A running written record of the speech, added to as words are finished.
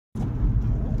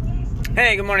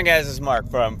Hey, good morning, guys. This is Mark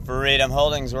from Freedom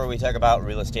Holdings, where we talk about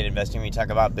real estate investing. We talk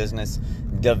about business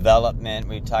development.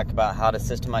 We talk about how to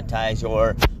systematize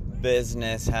your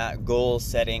business, goal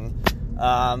setting.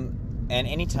 And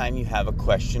anytime you have a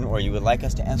question or you would like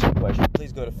us to answer a question,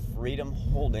 please go to Freedom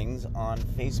Holdings on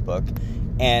Facebook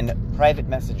and private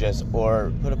message us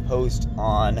or put a post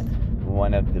on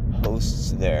one of the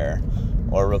posts there,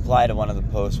 or reply to one of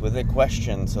the posts with a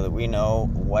question so that we know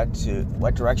what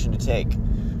direction to take.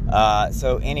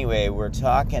 So anyway, we're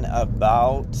talking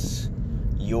about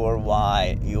your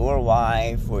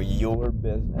why for your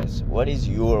business. What is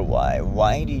your why?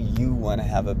 Why do you want to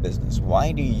have a business?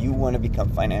 Why do you want to become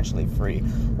financially free?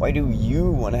 Why do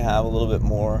you want to have a little bit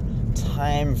more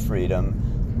time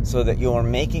freedom so that you're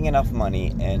making enough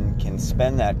money and can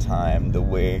spend that time the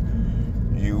way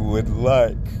you would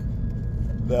like?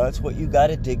 That's what you got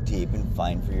to dig deep and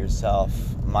find for yourself.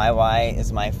 My why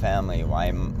is my family,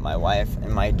 why my wife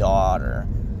and my daughter.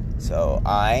 So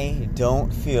I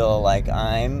don't feel like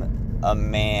I'm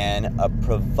a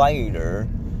provider,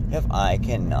 if I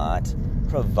cannot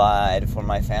provide for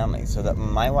my family, so that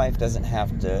my wife doesn't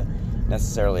have to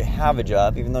necessarily have a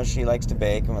job, even though she likes to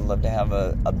bake and would love to have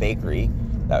a bakery.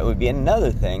 That would be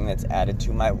another thing that's added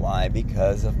to my why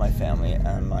because of my family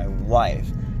and my wife.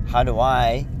 How do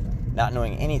I, not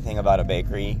knowing anything about a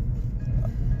bakery,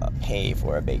 pay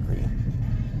for a bakery?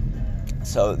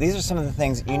 So these are some of the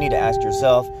things you need to ask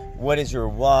yourself. What is your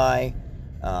why?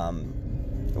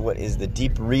 What is the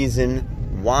deep reason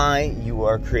why you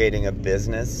are creating a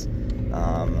business?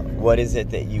 What is it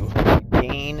that you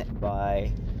gain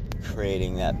by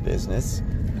creating that business?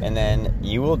 And then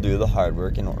you will do the hard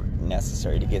work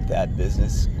necessary to get that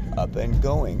business up and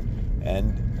going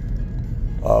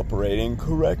and operating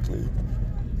correctly.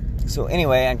 So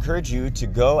anyway, I encourage you to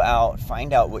go out,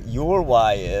 find out what your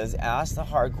why is, ask the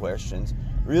hard questions.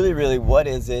 Really, what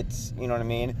is it? You know what I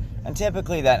mean? And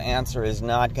typically that answer is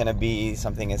not going to be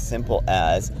something as simple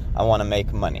as, I want to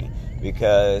make money.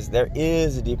 Because there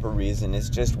is a deeper reason. It's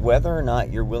just whether or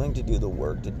not you're willing to do the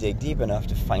work, to dig deep enough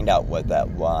to find out what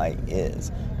that why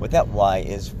is. What that why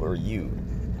is for you.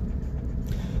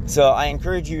 So I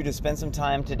encourage you to spend some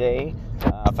time today,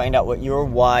 find out what your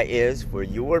why is for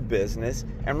your business,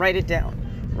 and write it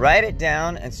down. Write it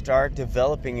down and start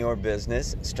developing your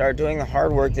business. Start doing the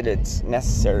hard work that it's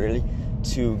necessary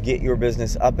to get your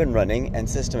business up and running and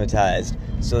systematized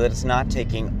so that it's not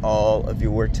taking all of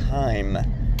your time.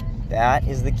 That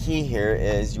is the key here,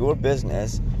 is your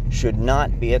business should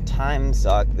not be a time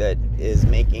suck that is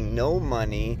making no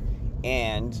money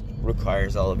and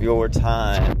requires all of your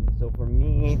time. So for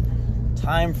me,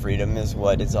 time freedom is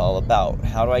what it's all about.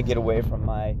 How do I get away from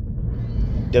my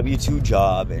W-2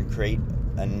 job and create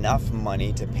enough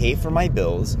money to pay for my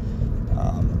bills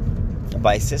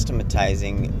by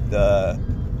systematizing the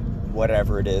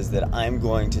whatever it is that I'm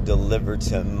going to deliver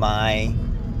to my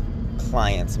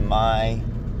clients, my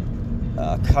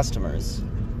customers.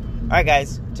 All right,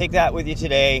 guys, take that with you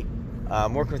today.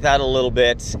 Work with that a little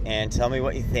bit and tell me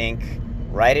what you think.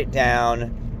 Write it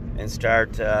down and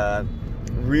start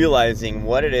realizing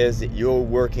what it is that you're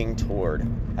working toward.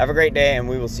 Have a great day, and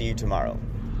we will see you tomorrow.